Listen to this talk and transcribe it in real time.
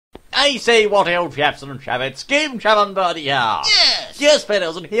I say what old chaps and chappets, GameChap and Bertie here. Yes! Yes,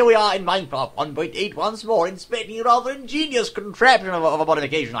 fellows, and here we are in Minecraft 1.8 once more, inspecting a rather ingenious contraption of a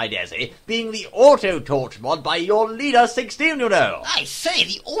modification, I dare say, being the AutoTorch mod by your leader 16, you know. I say,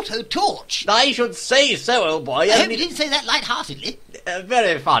 the AutoTorch. I should say so, old boy. I hope you didn't say that light-heartedly.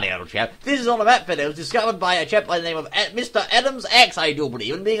 Very funny, old chap. This is on a map, fellows, discovered by a chap by the name of Mr. Adams X, I do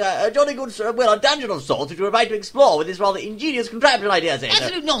believe, and being a jolly good, a dungeon of sorts which we're about to explore with this rather ingenious contraption, I dare say.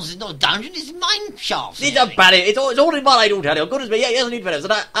 Absolute nonsense, not a dungeon, it's mine shafts. It's a bally, it's all in one, I do tell you. Goodness me, yes indeed, fellows.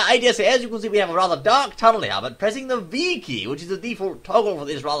 And I dare say, as you can see, we have a rather dark tunnel here, but pressing the V key, which is the default toggle for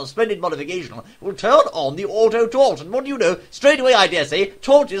this rather splendid modification, will turn on the AutoTorch. And what do you know? Straight away, I dare say,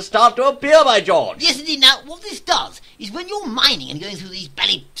 torches start to appear, by George. Yes, indeed. Now, what this does is when you're mining and going through these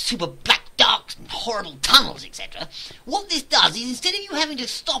bally super black, dark, and horrible tunnels, etc., what this does is instead of you having to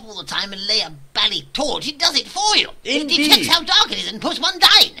stop all the time and lay a bally torch, it does it for you. Indeed. It detects how dark it is and puts one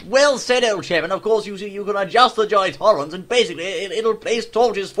down. Well said, old chap, and of course you see you can adjust the jolly tolerance and basically it'll place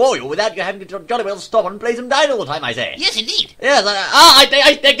torches for you without you having to jolly well stop and place them down all the time, I say. Yes, indeed. Yes,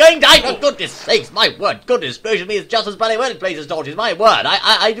 they're going down, for goodness sakes, my word, goodness gracious me, it's just as bally well it places torches, my word.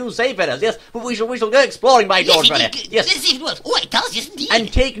 I do say, fellows, yes, but we shall go exploring, by George, yes, yes. Let's see if it works. Oh, it does, yes, indeed.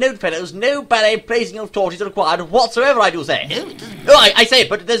 And take note, fellows, no ballet placing of torches required whatsoever, I do say. No, it doesn't. Oh, I say it,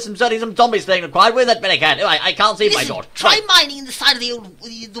 but there's certainly some zombies thing required. Where's that belly cat? Oh, I can't see, my George. Try Right. mining in the side of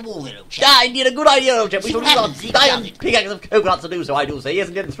the wall here, old chap. Yeah, indeed, a good idea, old chap. We See shall what use our happens, diamond pickaxe of coconuts to do so, I do say. Yes,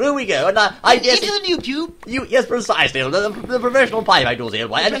 and then through we go. And I guess Into the new tube. yes, precisely. The professional pipe, I do say.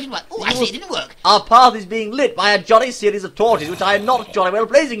 Oh, I see, it didn't work. Our path is being lit by a jolly series of torches, which I am not jolly well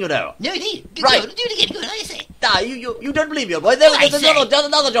placing, you know. No, indeed. Right. Do it again. Go on, I say. You don't believe me, old boy. There's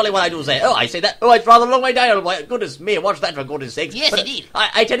another jolly one, I do say. Oh, I say that. Oh, it's rather a long way down, old boy. Goodness me, watch that for goodness sakes. Yes, But indeed.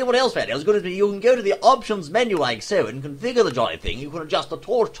 I tell you what else, fellows, goodness me, you can go to the options menu like so and configure the jolly thing. You can adjust the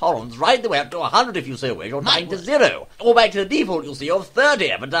torch tolerance right the way up to 100 if you so wish, or 9 to 0. Or back to the default, you'll see, of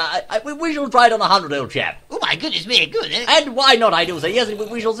 30. But we shall try it on 100, old chap. Oh, my goodness me, good, eh? And why not, I do say. Yes,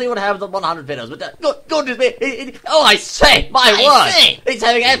 we shall see what happens on 100 fellows. But goodness me, oh, I say, my word. Say. It's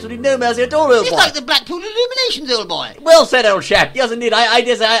having absolutely no mercy at all, old It's boy. like the Blackpool Illuminations, old boy. Well said, old chap. Yes, indeed. I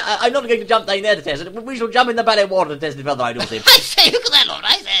dare say I'm not going to jump down there to test it. We shall jump in the ballet water to test it further, I do say. I say, look at that lot,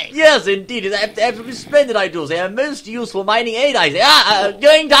 I say. Yes, indeed. It's absolutely splendid, I do say. A most useful mining aid, I say.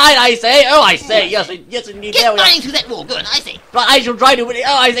 Going down, I say. Oh, I say. Yes, indeed. There Get we are. mining through that wall, go on, I say. But I shall try to.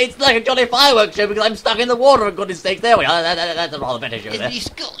 Oh, I say it's like a jolly fireworks show because I'm stuck in the water. For goodness sake, there we are. That's a rather better show there.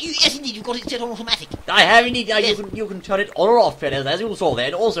 Yes, indeed, you've got it set on automatic. I have indeed. Yes. You can turn it on or off, fellas, as you saw there.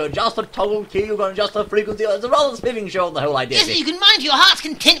 And also adjust the toggle key. You can adjust the frequency. It's a rather spiffing show on the whole idea. Yes, you can mine to your heart's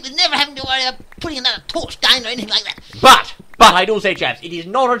content with never having to worry about putting another torch down or anything like that. But I do say, chaps, it is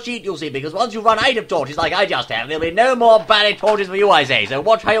not a cheat, you'll see, because once you run out of torches like I just have, there'll be no more ballet torches for you, I say. So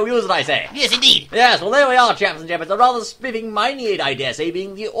watch how you use it, I say. Yes, indeed. Yes, well, there we are, chaps and chappets. A rather spiffing mining aid, I dare say,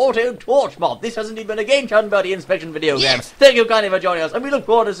 being the AutoTorch mod. This has indeed been a GameChap and Bertie inspection video game. Yes. Thank you kindly for joining us, and we look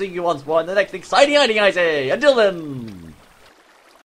forward to seeing you once more in the next exciting outing, I say. Until then.